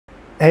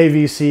Hey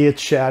VC,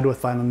 it's Shad with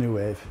Final New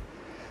Wave.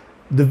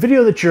 The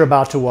video that you're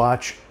about to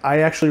watch, I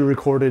actually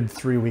recorded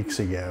 3 weeks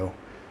ago,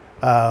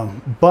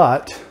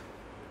 but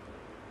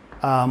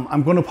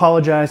I'm going to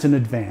apologize in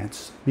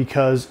advance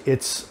because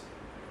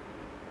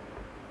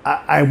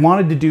I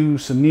wanted to do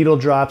some needle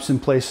drops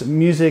and play some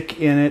music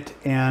in it,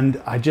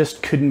 and I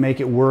just couldn't make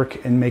it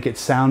work and make it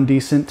sound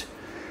decent.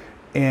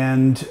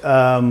 And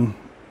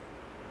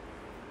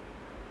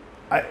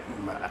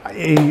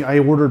I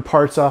ordered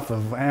parts off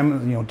of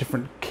Amazon,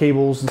 different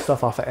cables and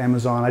stuff off of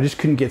Amazon. I just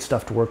couldn't get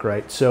stuff to work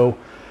right. So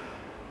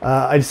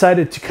I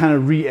decided to kind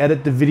of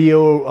re-edit the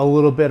video a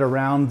little bit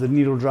around the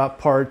needle drop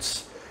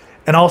parts.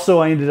 And also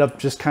I ended up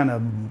just kind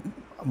of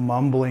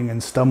mumbling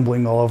and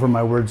stumbling all over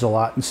my words a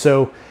lot. And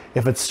so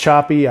if it's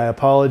choppy, I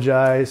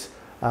apologize.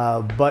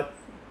 But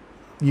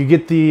you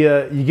get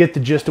the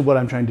gist of what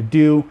I'm trying to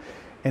do.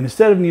 And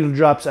instead of needle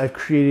drops, I've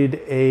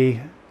created a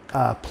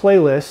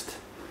playlist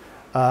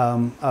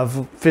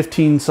of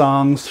 15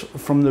 songs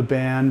from the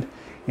band,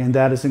 and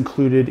that is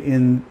included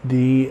in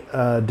the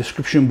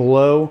description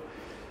below.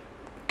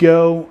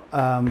 Go,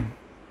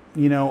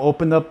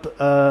 open that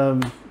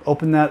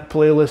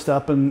playlist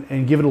up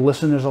and give it a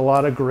listen. There's a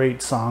lot of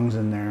great songs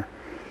in there.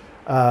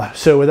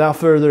 So without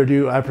further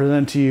ado, I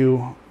present to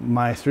you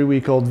my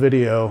 3-week-old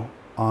video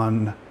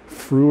on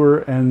Freur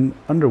and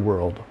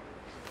Underworld.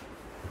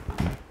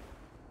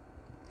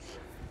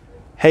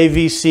 Hey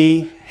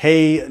VC,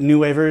 hey New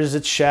Wavers,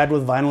 it's Shad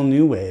with Vinyl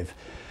New Wave.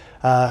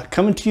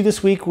 Coming to you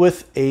this week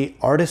with a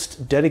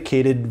artist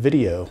dedicated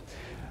video.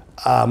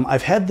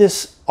 I've had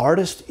this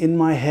artist in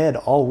my head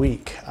all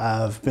week.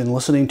 I've been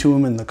listening to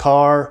him in the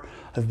car.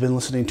 I've been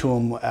listening to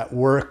him at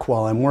work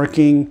while I'm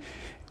working.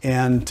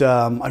 And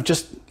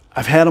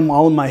I've had him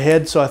all in my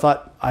head, so I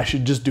thought I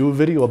should just do a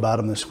video about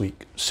him this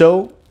week.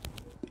 So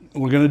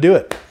we're gonna do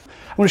it.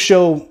 I'm gonna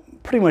show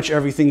pretty much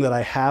everything that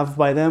I have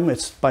by them.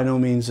 It's by no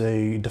means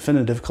a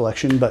definitive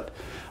collection, but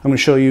I'm going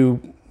to show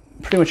you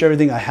pretty much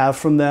everything I have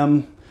from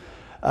them.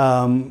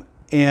 I'm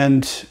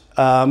going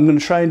to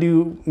try and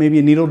do maybe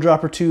a needle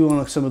drop or two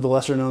on some of the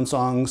lesser known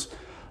songs,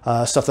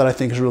 stuff that I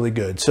think is really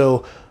good.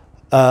 So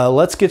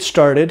let's get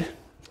started.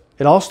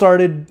 It all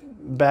started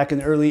back in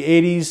the early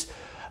 80s.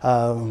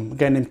 A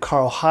guy named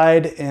Carl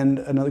Hyde and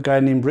another guy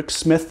named Rick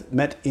Smith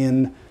met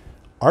in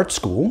art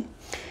school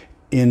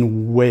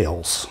in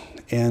Wales.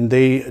 And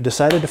they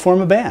decided to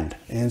form a band.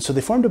 And so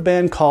they formed a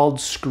band called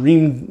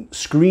Screen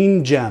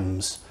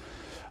Gemz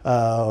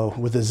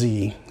with a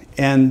Z.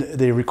 And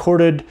they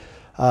recorded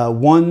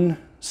one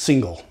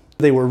single.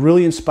 They were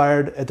really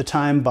inspired at the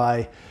time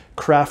by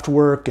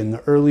Kraftwerk and the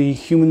early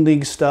Human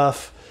League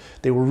stuff.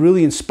 They were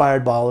really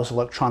inspired by all this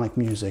electronic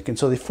music. And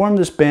so they formed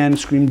this band,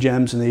 Screen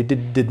Gemz, and they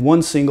did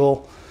one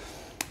single.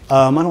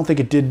 I don't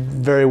think it did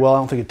very well. I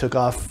don't think it took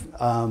off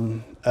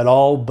at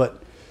all, but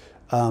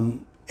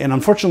and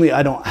unfortunately,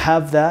 I don't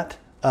have that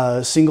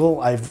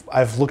single.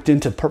 I've looked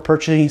into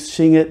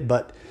purchasing it,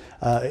 but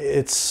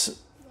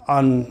it's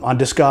on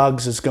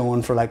Discogs. It's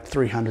going for like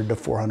 $300 to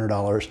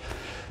 $400.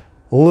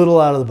 A little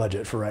out of the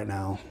budget for right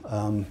now.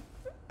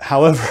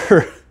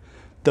 However,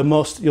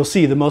 you'll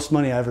see the most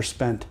money I ever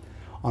spent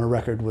on a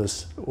record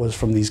was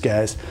from these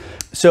guys.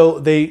 So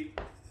they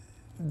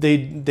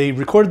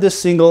recorded this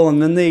single,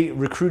 and then they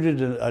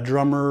recruited a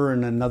drummer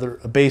and a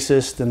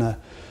bassist and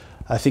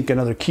I think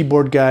another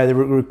keyboard guy. They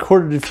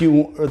recruited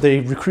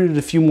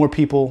a few more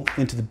people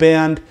into the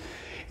band,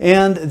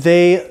 and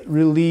they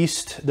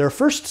released their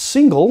first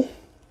single,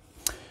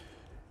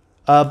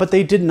 but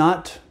they did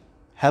not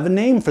have a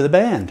name for the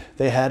band.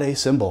 They had a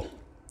symbol.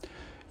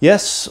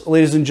 Yes,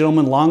 ladies and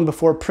gentlemen, long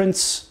before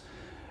Prince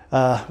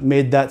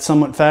made that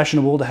somewhat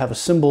fashionable to have a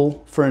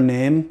symbol for a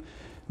name,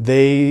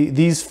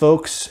 these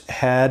folks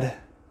had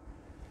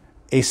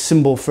a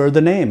symbol for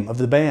the name of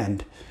the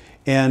band.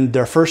 And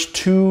their first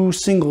 2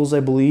 singles, I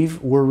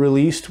believe, were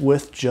released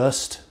with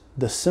just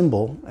the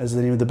symbol as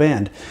the name of the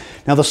band.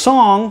 Now the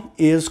song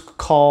is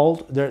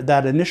called,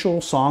 that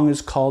initial song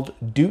is called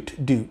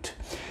Doot Doot.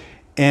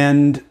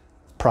 And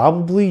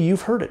probably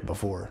you've heard it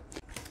before.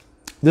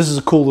 This is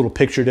a cool little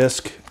picture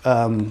disc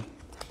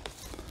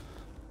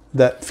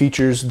that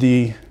features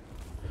the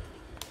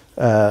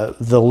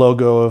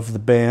logo of the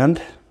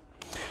band.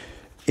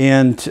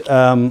 And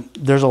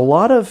there's a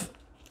lot of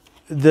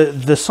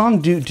the song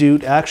Doot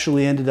Doot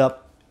actually ends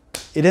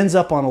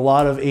up on a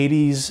lot of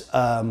 80s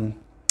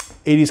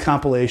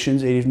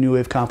compilations, 80s new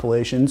wave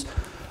compilations,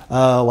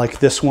 like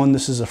this one.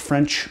 This is a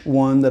French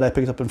one that I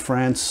picked up in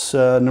France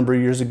a number of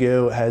years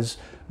ago. It has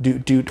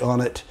Doot Doot on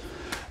it,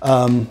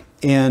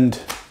 and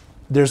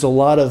there's a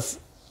lot of,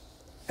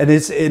 and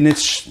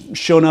it's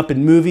shown up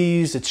in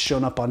movies. It's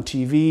shown up on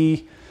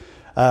TV.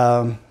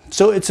 So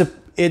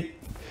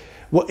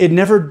it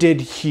never did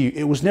huge.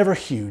 It was never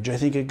huge. I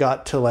think it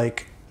got to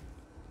like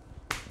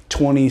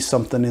 20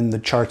 something in the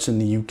charts in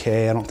the UK.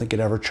 I don't think it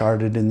ever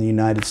charted in the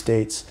United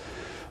States,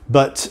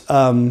 but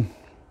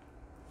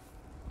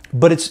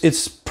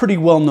it's pretty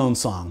well known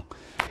song.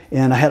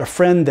 And I had a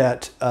friend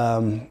that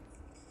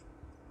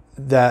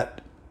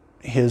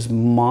his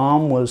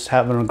mom was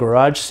having a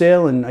garage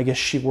sale, and I guess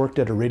she worked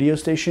at a radio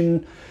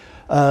station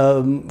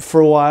for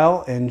a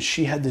while, and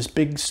she had this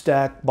big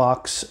stack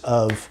box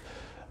of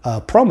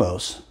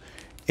promos.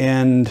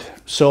 And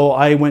so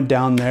I went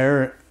down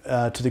there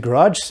to the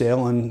garage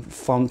sale and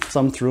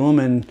thumbed through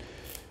them,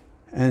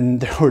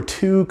 and there were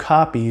 2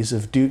 copies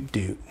of Doot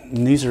Doot.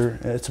 And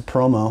it's a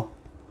promo.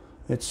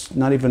 It's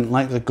not even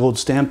like the gold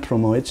stamp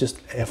promo. It's just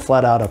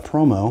flat out a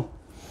promo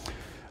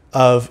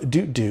of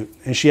Doot Doot.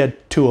 And she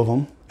had 2 of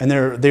them, and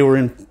they were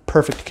in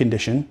perfect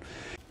condition.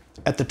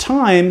 At the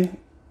time,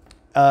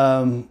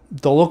 the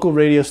local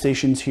radio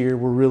stations here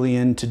were really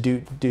into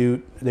Doot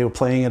Doot. They were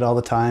playing it all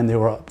the time.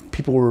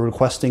 People were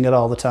requesting it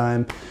all the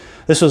time.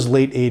 This was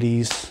late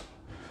 80s.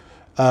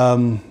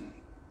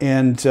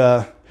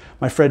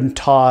 My friend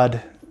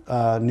Todd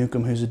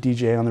Newcomb, who's a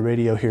DJ on the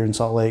radio here in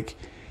Salt Lake,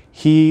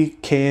 he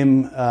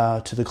came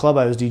to the club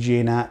I was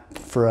DJing at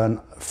for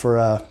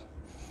a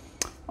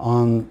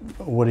on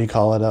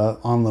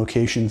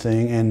location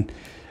thing, and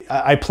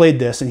I played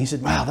this, and he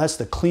said, "Wow, that's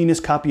the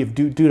cleanest copy of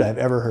Doot Doot I've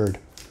ever heard."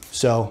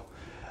 So,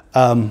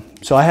 I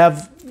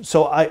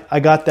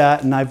got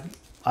that, and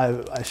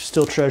I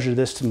still treasure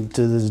this to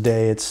this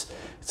day. It's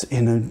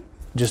in a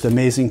just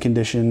amazing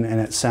condition, and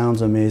it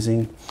sounds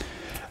amazing.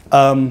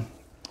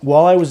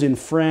 While I was in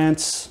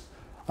France,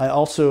 I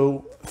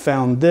also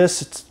found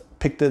this.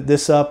 Picked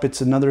this up.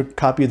 It's another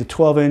copy of the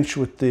 12-inch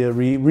with the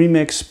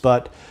remix,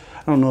 but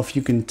I don't know if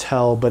you can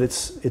tell, but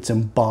it's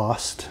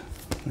embossed.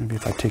 Maybe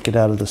if I take it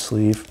out of the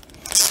sleeve.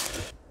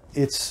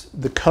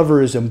 The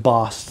cover is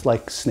embossed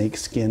like snake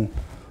skin.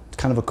 It's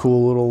kind of a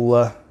cool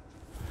little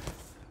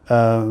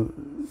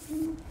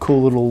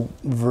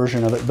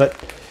version of it. But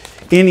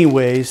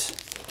anyways,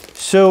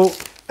 so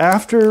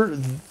after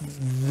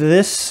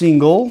this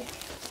single,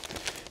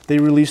 they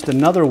released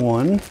another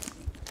one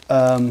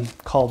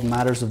called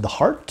Matters of the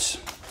Heart.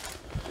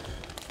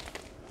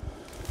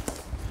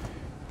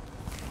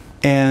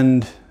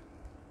 And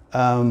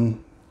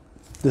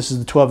this is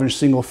the 12-inch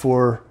single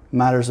for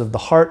Matters of the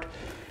Heart.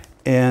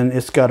 And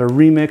it's got a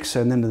remix,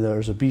 and then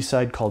there's a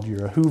B-side called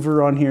You're a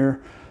Hoover on here.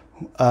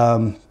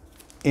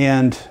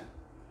 And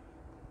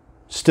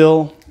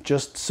still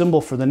just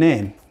symbol for the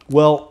name.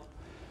 Well,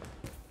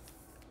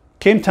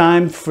 came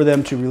time for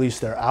them to release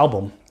their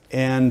album,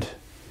 and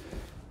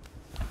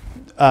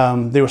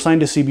they were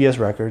signed to CBS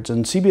Records,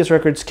 and CBS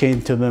Records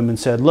came to them and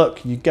said,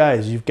 "Look, you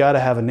guys, you've got to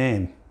have a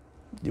name.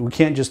 We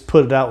can't just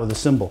put it out with a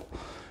symbol.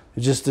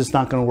 It's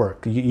not going to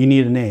work. You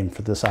need a name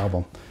for this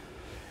album."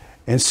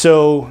 And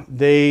so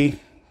they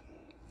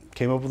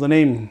came up with the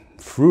name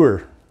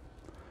Freur.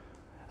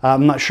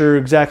 I'm not sure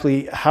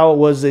exactly how it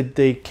was that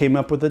they came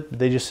up with it.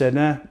 They just said,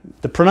 nah,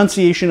 the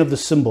pronunciation of the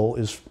symbol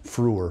is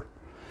Freur.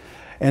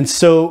 And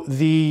so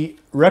the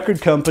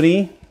record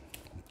company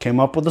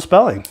came up with the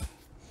spelling.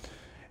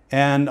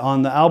 And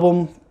on the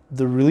album,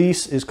 the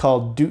release is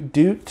called Doot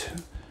Doot.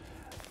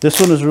 This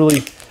one is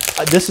really,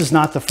 this is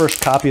not the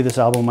first copy of this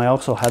album. I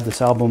also had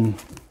this album,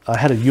 I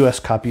had a US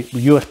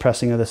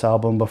pressing of this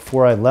album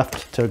before I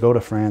left to go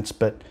to France,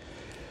 but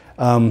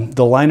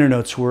the liner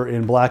notes were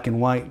in black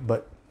and white,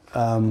 but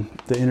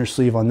the inner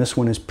sleeve on this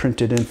one is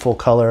printed in full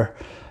color,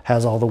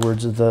 has all the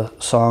words of the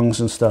songs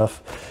and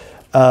stuff.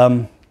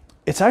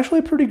 It's actually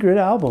a pretty good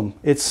album.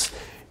 It's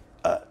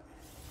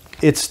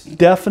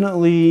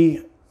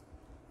definitely,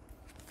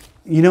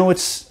 you know,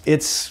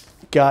 it's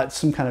got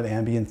some kind of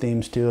ambient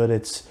themes to it.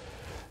 It's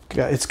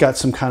got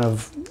some kind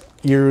of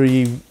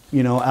eerie,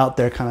 you know, out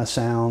there kind of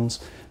sounds.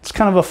 It's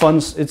kind of a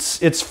fun,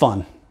 it's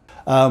fun.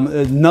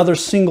 Another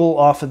single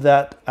off of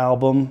that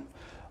album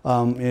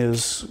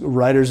is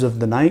Riders in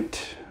the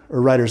Night,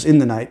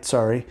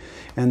 sorry.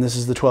 And this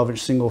is the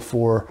 12-inch single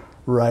for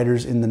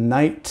Riders in the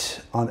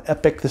Night on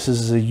Epic. This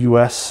is a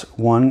US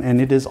one,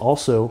 and it is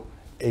also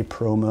a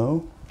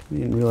promo. I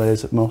didn't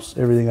realize that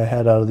everything I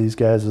had out of these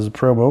guys is a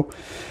promo.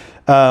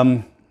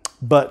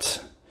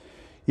 But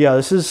yeah,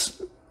 this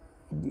is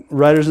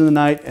Riders in the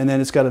Night, and then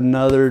it's got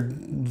another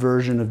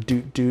version of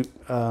Doot Doot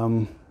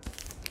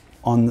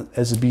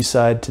as a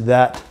B-side to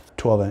that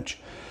 12-inch.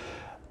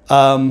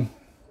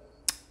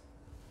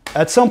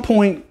 At some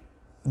point,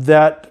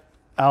 that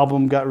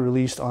album got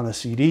released on a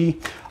CD.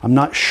 I'm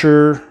not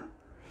sure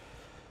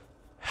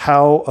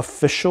how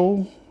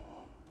official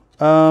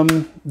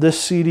this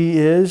CD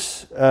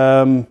is.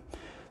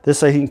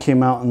 This, I think,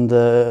 came out in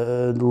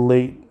the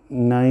late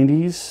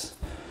 90s,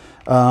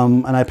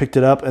 and I picked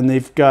it up, and they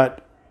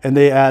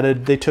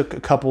took a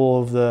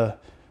couple of the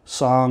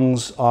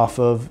songs off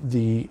of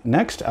the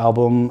next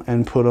album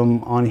and put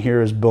them on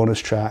here as bonus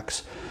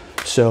tracks.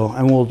 So,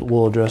 and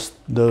we'll address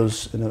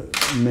those in a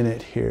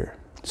minute here.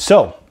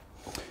 So,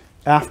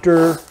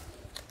 after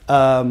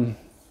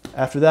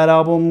that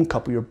album,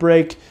 couple-year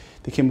break,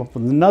 they came up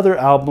with another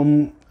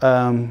album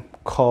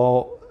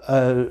called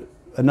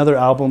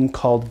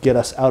Get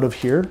Us Out of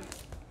Here,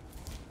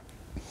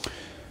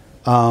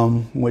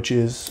 which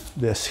is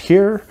this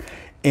here.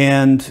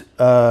 And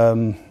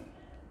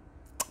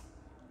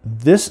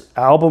this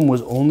album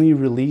was only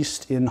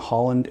released in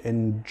Holland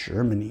and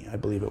Germany, I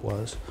believe it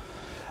was.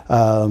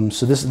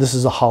 So this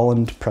is a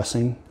Holland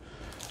pressing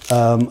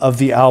of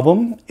the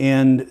album,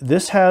 and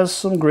this has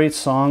some great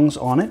songs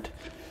on it.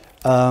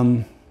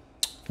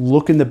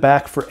 Look in the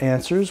Back for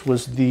Answers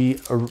was the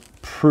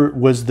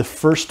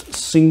first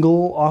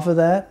single off of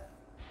that,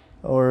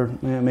 or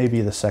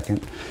maybe the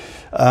second.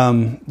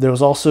 There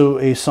was also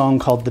a song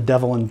called The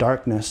Devil in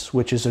Darkness,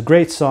 which is a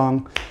great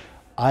song.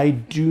 I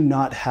do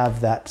not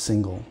have that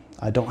single.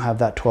 I don't have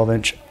that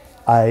 12-inch.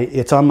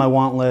 It's on my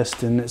want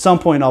list, and at some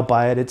point I'll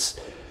buy it. It's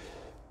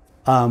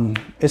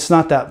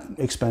not that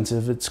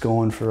expensive. It's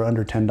going for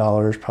under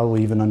 $10,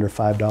 probably even under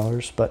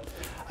 $5. But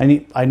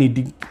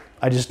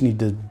I just need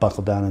to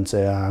buckle down and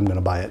say I'm going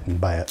to buy it and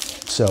buy it.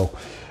 So,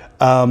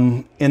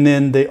 and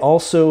then they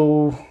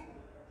also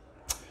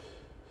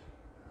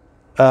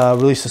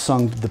released a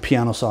song, the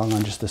piano song,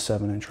 on just the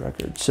 7-inch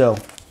record. So,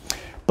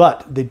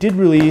 but they did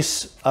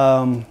release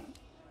a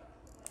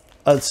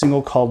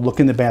single called Look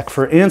in the Back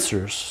for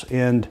Answers,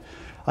 and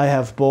I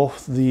have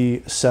both the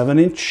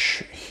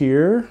 7-inch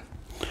here.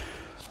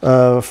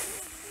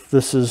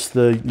 This is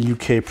the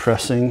UK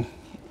pressing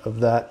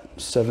of that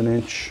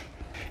 7-inch,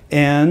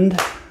 and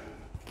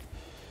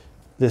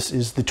this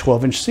is the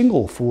 12-inch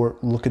single for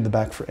Look in the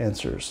Back for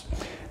Answers.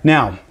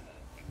 Now,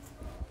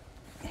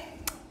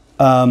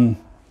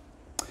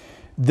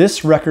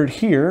 this record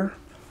here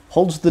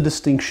holds the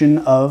distinction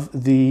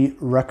of the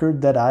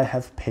record that I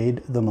have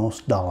paid the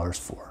most dollars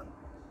for.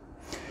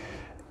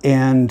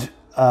 And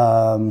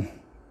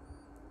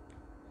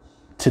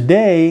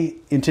today,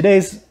 in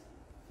today's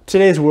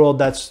world,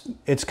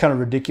 it's kind of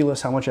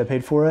ridiculous how much I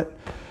paid for it.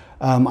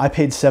 I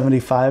paid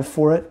 $75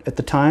 for it at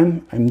the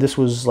time, and this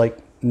was like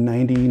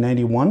 90,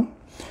 91.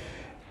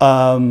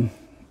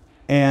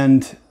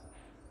 And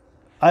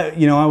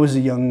I was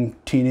a young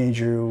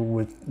teenager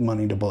with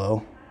money to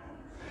blow.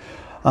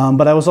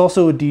 But I was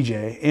also a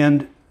DJ,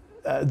 and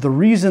the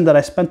reason that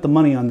I spent the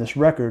money on this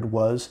record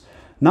was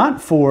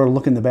not for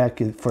Look in the Back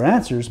for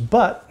Answers,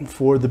 but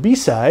for the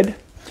B-side,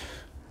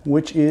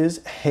 which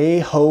is Hey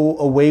Ho,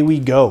 Away We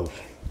Go.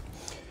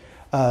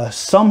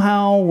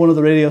 Somehow one of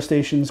the radio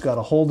stations got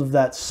a hold of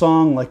that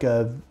song, like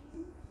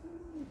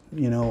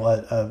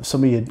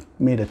somebody had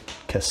made a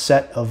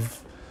cassette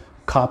of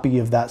copy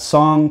of that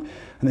song,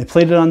 and they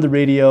played it on the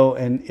radio,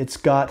 and it's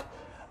got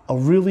a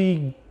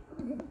really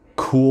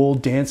cool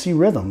dancey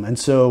rhythm. And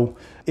so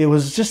it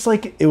was just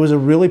like, it was a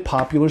really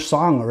popular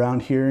song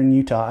around here in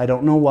Utah. I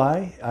don't know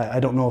why. I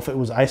don't know if it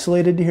was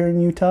isolated here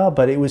in Utah,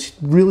 but it was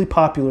really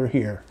popular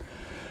here.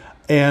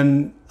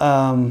 And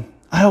I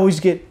always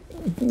get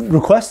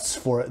requests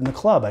for it in the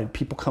club.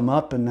 People come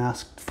up and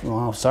ask,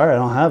 well, sorry, I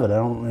don't have it.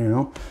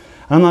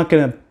 I'm not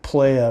going to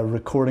play a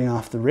recording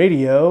off the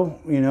radio,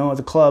 at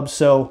the club.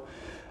 So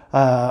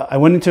I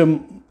went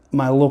into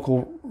my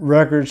local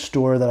record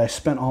store that I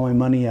spent all my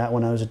money at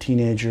when I was a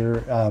teenager.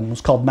 It was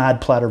called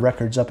Mad Platter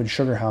Records up in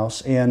Sugar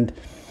House. And,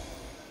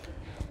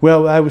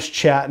 well, I was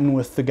chatting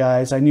with the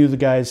guys. I knew the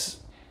guys.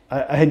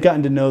 I had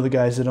gotten to know the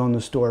guys that owned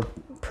the store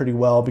pretty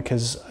well,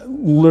 because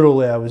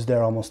literally I was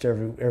there almost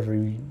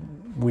every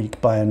week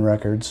buying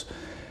records.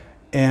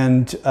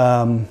 And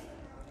I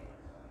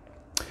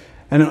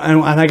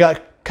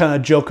got kind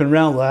of joking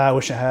around, well, I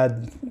wish I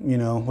had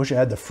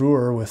the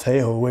Freur with Hey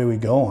Ho, Away We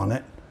Go on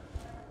it.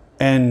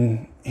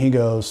 And he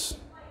goes,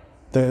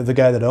 the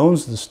guy that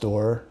owns the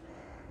store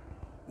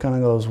kind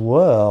of goes,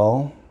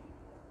 well,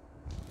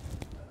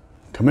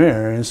 come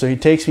here. And so he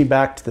takes me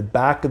back to the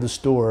back of the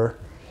store,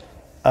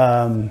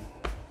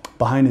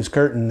 behind his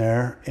curtain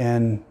there,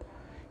 and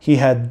he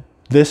had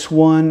this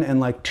one and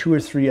like 2 or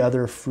 3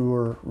 other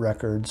Freur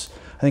records.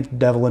 I think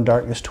Devil in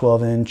Darkness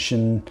 12-inch,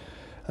 and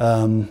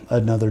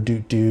another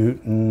Doot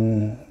Doot,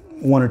 and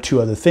 1 or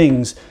 2 other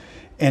things.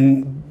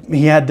 And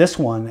he had this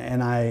one,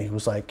 and I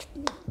was like,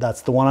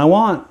 that's the one I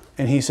want.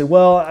 And he said,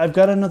 well, I've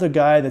got another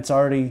guy that's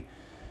already,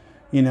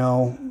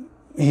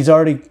 he's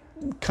already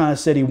kind of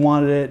said he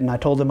wanted it, and I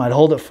told him I'd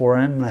hold it for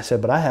him. And I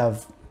said, but I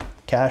have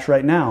cash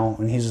right now.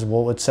 And he says,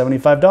 well, it's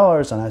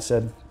 $75. And I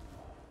said,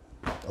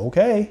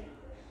 okay.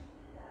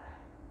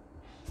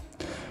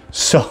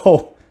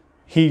 So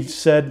he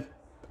said,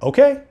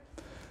 okay.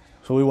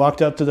 So we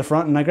walked up to the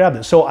front and I grabbed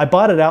it. So I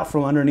bought it out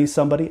from underneath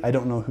somebody. I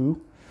don't know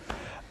who.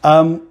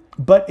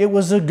 But it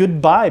was a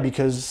good buy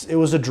because it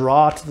was a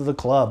draw to the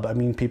club. I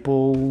mean,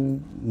 people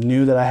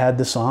knew that I had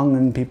the song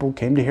and people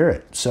came to hear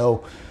it.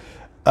 So,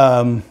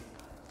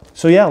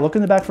 yeah, Look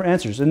in the Back for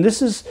Answers. And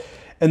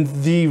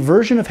the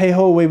version of Hey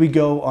Ho, Away We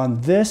Go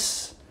on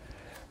this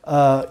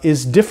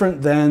is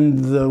different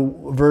than the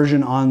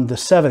version on the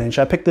 7-inch.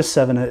 I picked this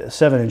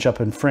 7-inch up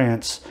in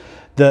France.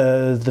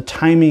 The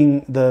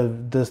timing,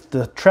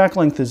 the track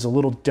length is a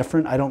little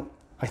different.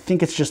 I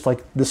think it's just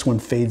like this one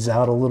fades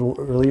out a little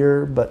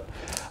earlier, but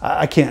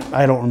I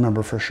don't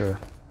remember for sure.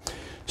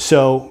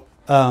 So,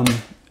 and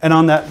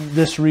on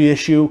this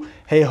reissue,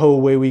 Hey Ho,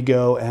 Away We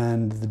Go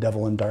and The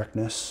Devil in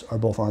Darkness are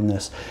both on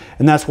this.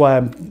 And that's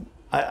why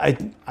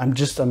I'm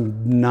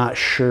not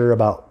sure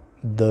about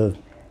the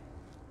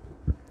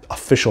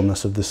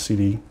officialness of this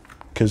CD,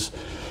 because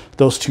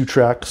those 2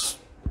 tracks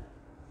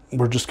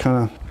were just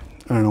kind of,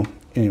 I don't know.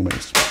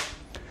 Anyways.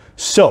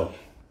 So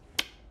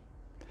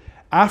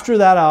after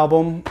that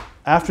album,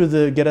 after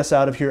the Get Us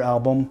Out of Here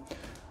album,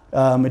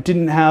 it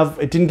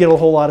didn't get a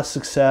whole lot of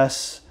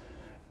success,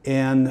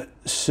 and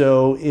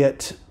so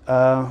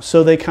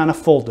they kind of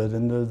folded,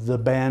 and the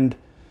band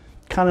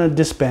kind of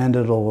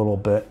disbanded a little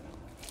bit.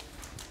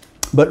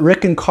 But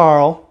Rick and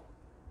Carl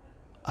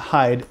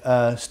Hyde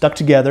stuck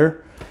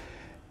together,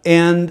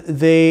 and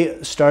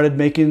they started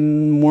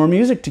making more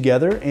music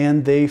together,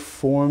 and they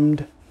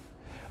formed.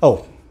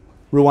 Oh,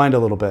 rewind a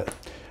little bit.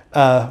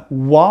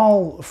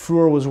 While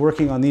Freur was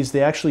working on these,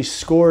 they actually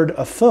scored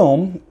a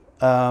film.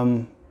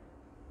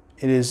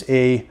 It is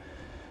a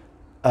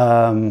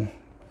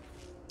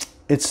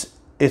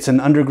it's an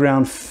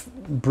underground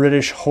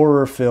British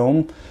horror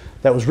film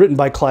that was written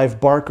by Clive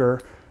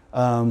Barker,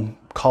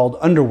 called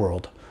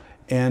Underworld,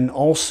 but it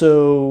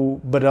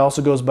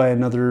also goes by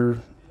another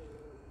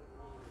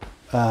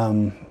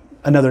name.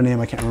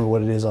 I can't remember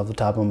what it is off the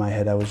top of my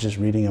head. I was just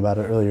reading about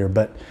it earlier.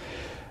 But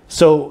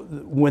so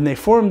when they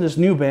formed this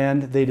new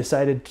band, they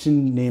decided to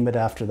name it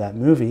after that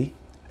movie,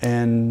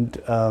 and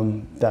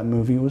that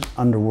movie was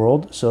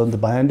Underworld. So the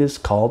band is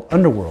called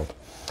Underworld,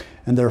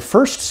 and their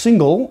first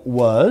single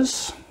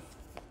was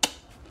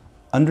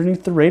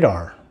Underneath the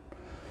Radar.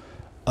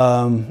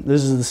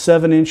 This is the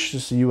 7-inch,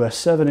 this is a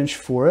US 7-inch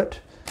for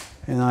it,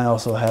 and I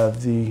also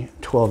have the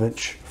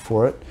 12-inch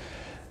for it.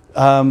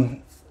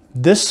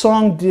 This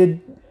song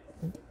did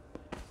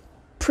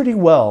pretty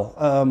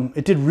well.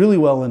 It did really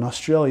well in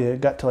Australia.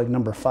 It got to like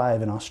number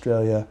 5 in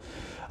Australia.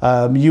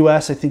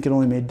 US, I think it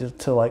only made it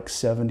to like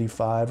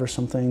 75 or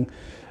something.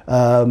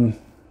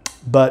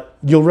 But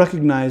you'll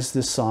recognize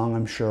this song,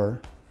 I'm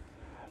sure.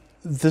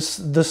 The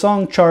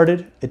song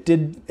charted. It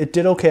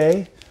did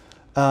okay.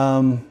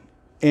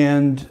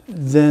 And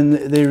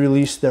then they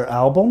released their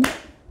album,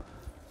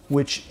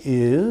 which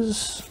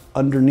is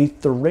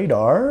Underneath the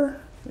Radar,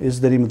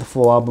 is the name of the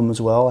full album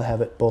as well. I have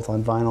it both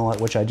on vinyl,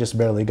 which I just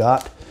barely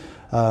got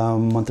a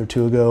month or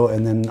two ago,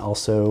 and then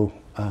also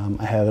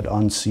I have it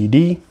on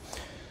CD.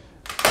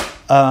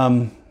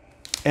 And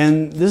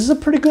this is a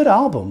pretty good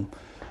album.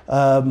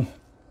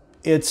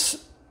 It's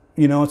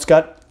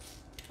got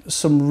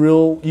some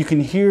real, you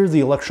can hear the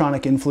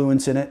electronic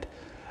influence in it.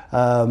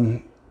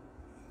 The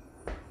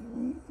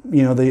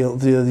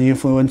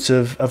influence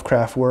of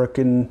Kraftwerk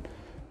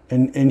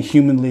and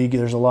Human League.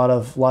 There's a lot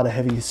of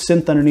heavy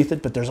synth underneath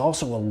it, but there's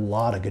also a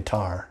lot of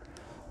guitar,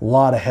 a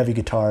lot of heavy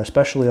guitar,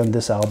 especially on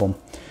this album.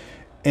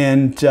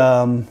 And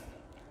some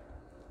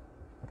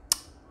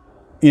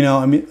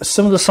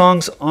of the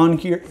songs on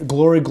here,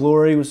 Glory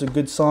Glory was a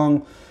good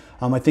song.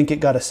 I think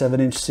it got a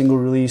 7-inch single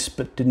release,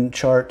 but didn't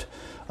chart.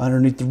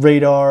 Underneath the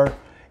Radar,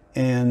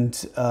 and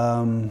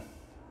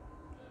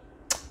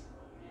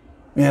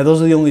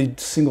those are the only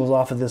singles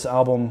off of this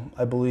album,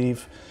 I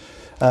believe.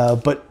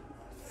 But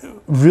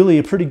really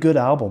a pretty good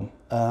album.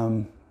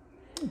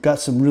 Got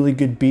some really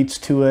good beats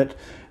to it,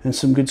 and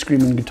some good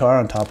screaming guitar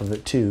on top of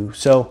it too.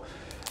 So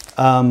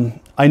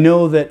I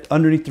know that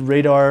Underneath the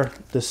Radar,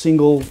 the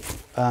single,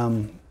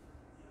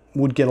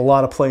 would get a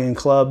lot of play in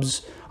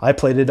clubs. I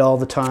played it all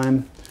the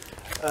time.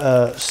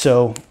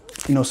 Some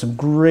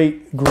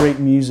great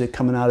music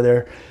coming out of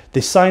there.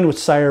 They signed with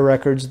Sire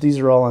Records. These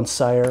are all on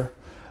Sire.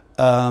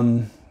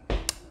 They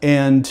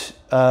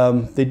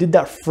did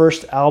that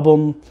first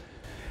album,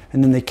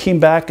 and then they came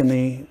back and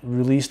they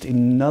released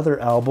another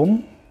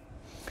album.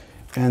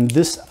 And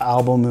this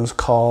album is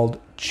called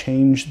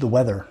Change the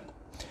Weather.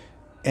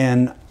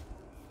 And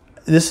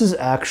this is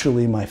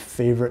actually my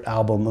favorite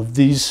album of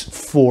these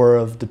 4,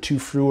 of the 2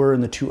 Freur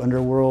and the 2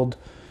 Underworld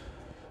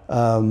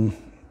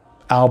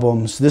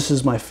albums. This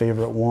is my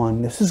favorite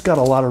one. This has got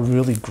a lot of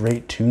really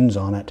great tunes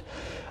on it.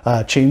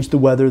 Change the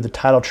Weather, the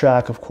title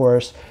track, of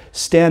course.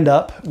 Stand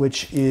Up,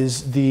 which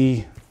is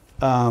the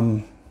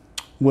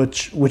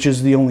which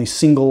is the only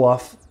single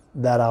off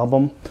that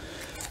album.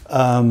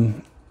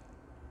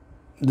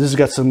 This has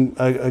got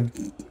a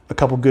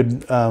couple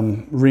good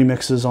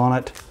remixes on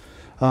it.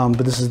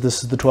 But this is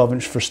the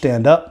 12-inch for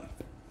Stand Up.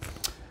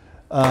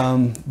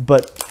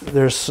 But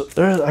there's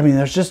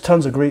just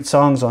tons of great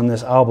songs on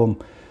this album.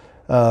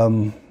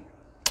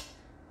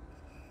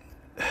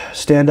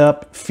 Stand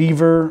Up,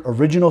 Fever,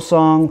 original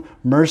song,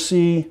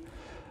 Mercy,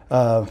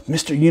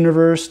 Mr.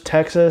 Universe,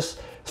 Texas,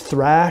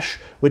 Thrash,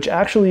 which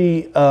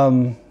actually,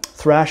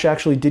 Thrash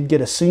actually did get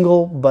a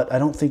single, but I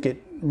don't think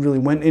it really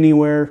went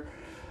anywhere.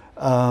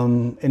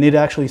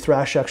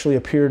 Thrash actually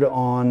appeared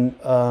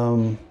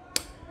on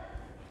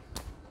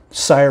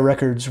Sire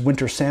Records'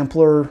 Winter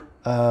Sampler.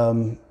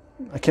 I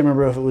can't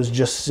remember if it was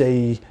Just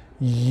Say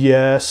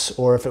Yes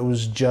or if it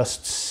was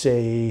Just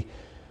Say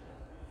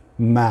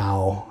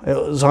Mao. It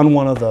was on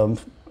one of them.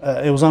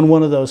 It was on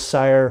one of those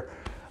Sire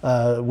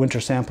Winter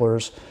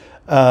Samplers,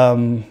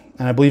 and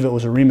I believe it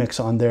was a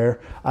remix on there.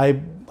 I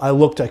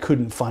looked, I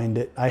couldn't find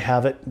it. I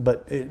have it,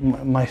 but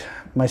my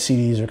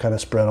CDs are kind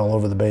of spread all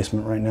over the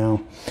basement right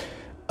now.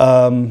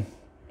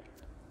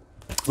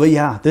 But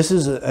yeah, this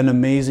is an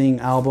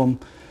amazing album.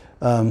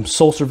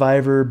 Soul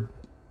Survivor,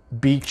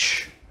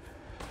 Beach,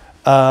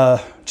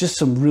 just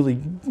some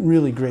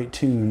really great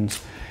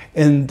tunes.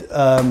 And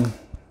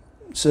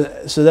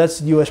so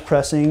that's U.S.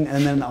 pressing.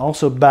 And then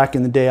also back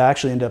in the day, I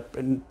actually ended up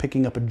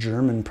picking up a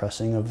German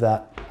pressing of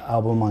that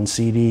album on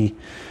CD.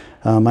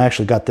 I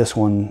actually got this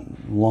one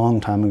a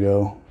long time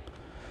ago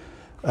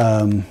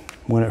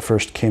when it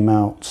first came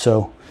out.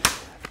 So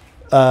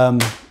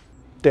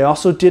they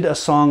also did a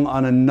song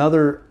on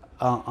another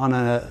on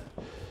the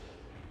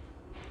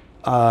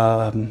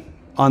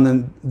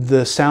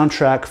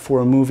soundtrack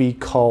for a movie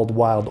called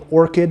Wild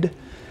Orchid.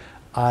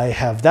 I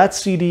have that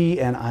CD,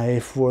 and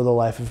I, for the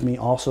life of me,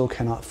 also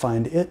cannot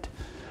find it.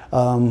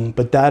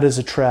 But that is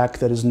a track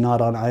that is not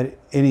on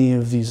any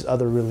of these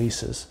other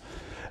releases.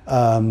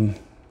 And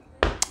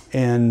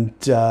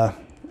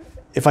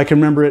if I can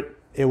remember it,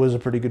 it was a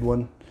pretty good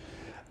one.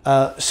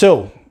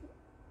 So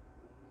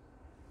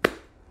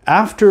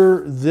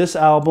after this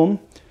album,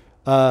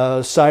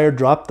 Sire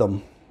dropped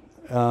them.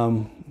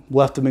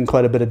 Left them in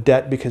quite a bit of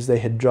debt because they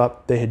had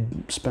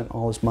spent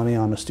all this money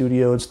on a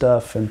studio and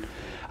stuff. And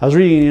I was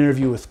reading an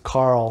interview with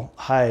Carl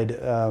Hyde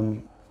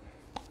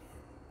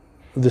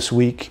this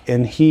week,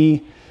 and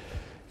he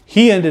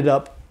ended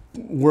up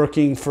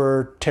working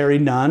for Terry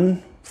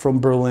Nunn from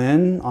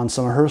Berlin on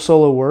some of her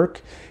solo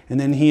work, and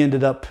then he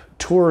ended up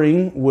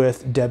touring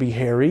with Debbie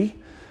Harry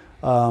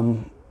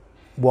while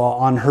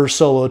on her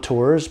solo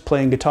tours,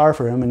 playing guitar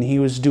for him, and he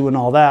was doing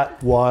all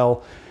that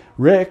while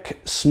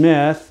Rick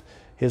Smith,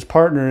 his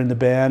partner in the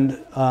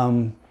band,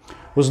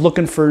 was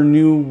looking for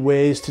new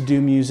ways to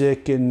do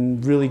music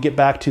and really get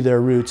back to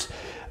their roots.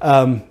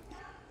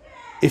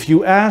 If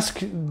you ask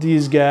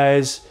these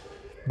guys,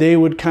 they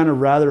would kind of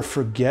rather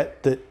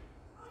forget that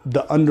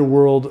the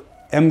Underworld,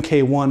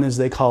 MK1 as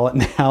they call it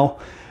now,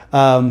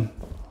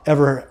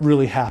 ever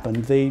really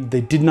happened. They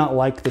did not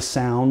like the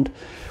sound,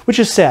 which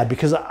is sad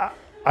because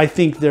I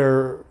think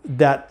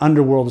that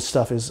Underworld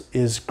stuff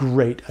is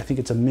great. I think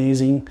it's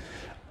amazing.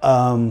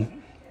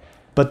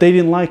 But they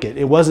didn't like it.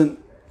 It wasn't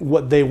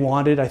what they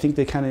wanted. I think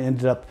they kind of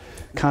ended up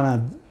kind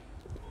of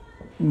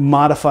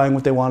modifying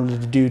what they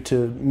wanted to do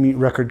to meet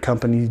record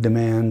company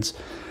demands.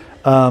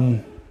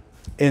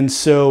 And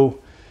so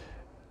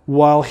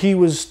while he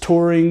was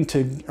touring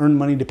to earn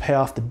money to pay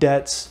off the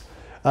debts,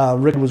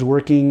 Rick was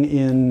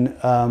working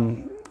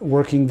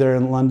there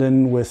in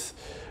London with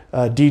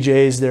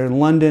DJs there in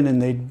London,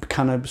 and they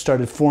kind of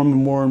started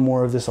forming more and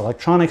more of this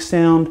electronic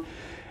sound.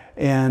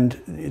 And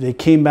they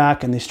came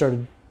back and they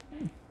started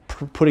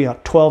putting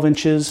out 12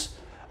 inches,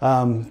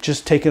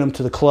 just taking them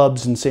to the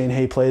clubs and saying,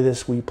 hey, play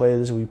this, we play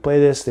this, we play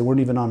this. They weren't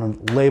even on a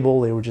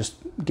label. They were just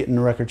getting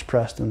the records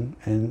pressed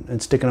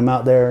and sticking them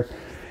out there.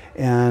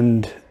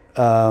 And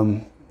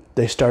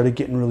they started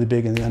getting really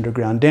big in the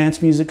underground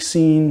dance music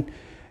scene.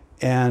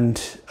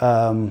 And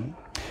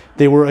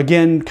they were,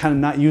 again, kind of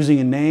not using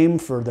a name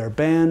for their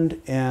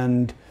band.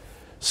 And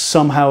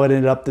somehow it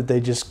ended up that they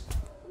just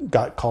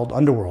got called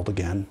Underworld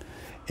again.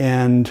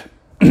 And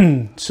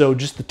so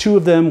just the two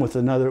of them with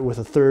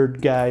a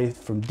third guy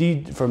from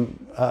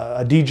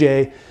a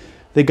DJ,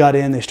 they got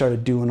in, they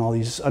started doing all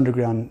these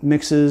underground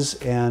mixes,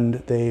 and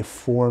they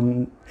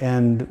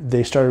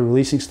started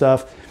releasing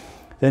stuff.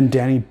 Then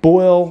Danny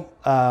Boyle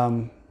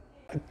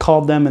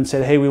called them and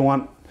said, hey, we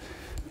want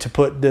to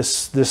put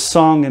this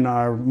song in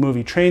our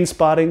movie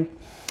Trainspotting.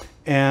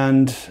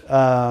 And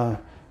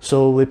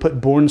so they put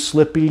Born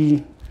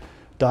Slippy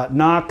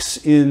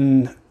Knox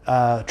in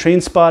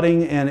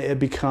Trainspotting, and it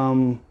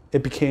became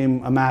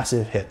a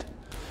massive hit.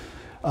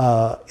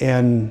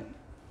 And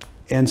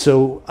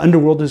so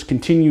Underworld has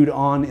continued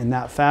on in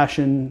that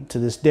fashion to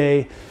this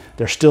day.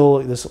 They're still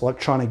this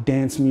electronic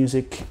dance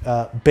music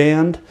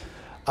band.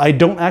 I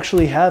don't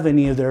actually have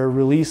any of their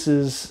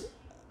releases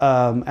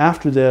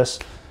after this,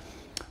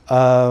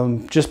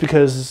 just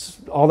because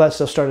all that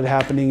stuff started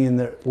happening in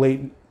the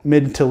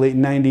mid to late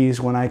 90s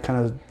when I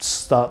kind of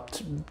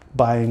stopped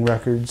buying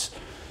records.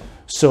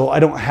 So I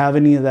don't have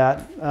any of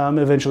that.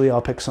 Eventually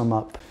I'll pick some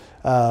up.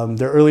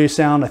 Their earlier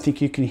sound, I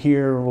think you can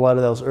hear a lot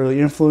of those early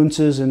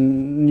influences,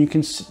 and you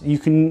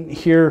can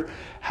hear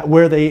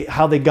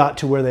how they got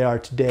to where they are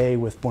today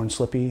with Born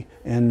Slippy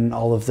and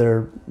all of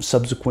their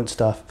subsequent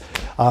stuff.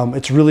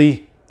 It's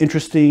really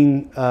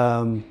interesting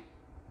for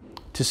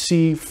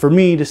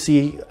me to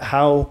see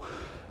how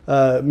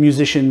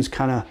musicians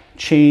kind of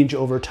change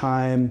over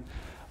time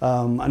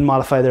and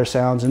modify their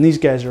sounds, and these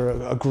guys are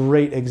a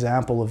great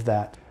example of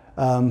that.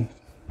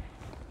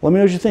 Let me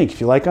know what you think.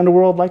 If you like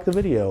Underworld, like the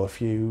video.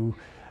 If you're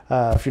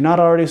not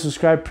already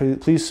subscribed,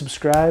 please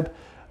subscribe.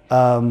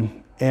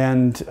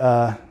 And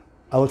I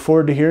look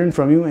forward to hearing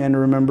from you. And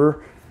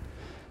remember,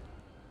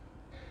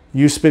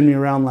 you spin me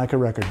around like a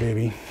record,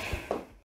 baby.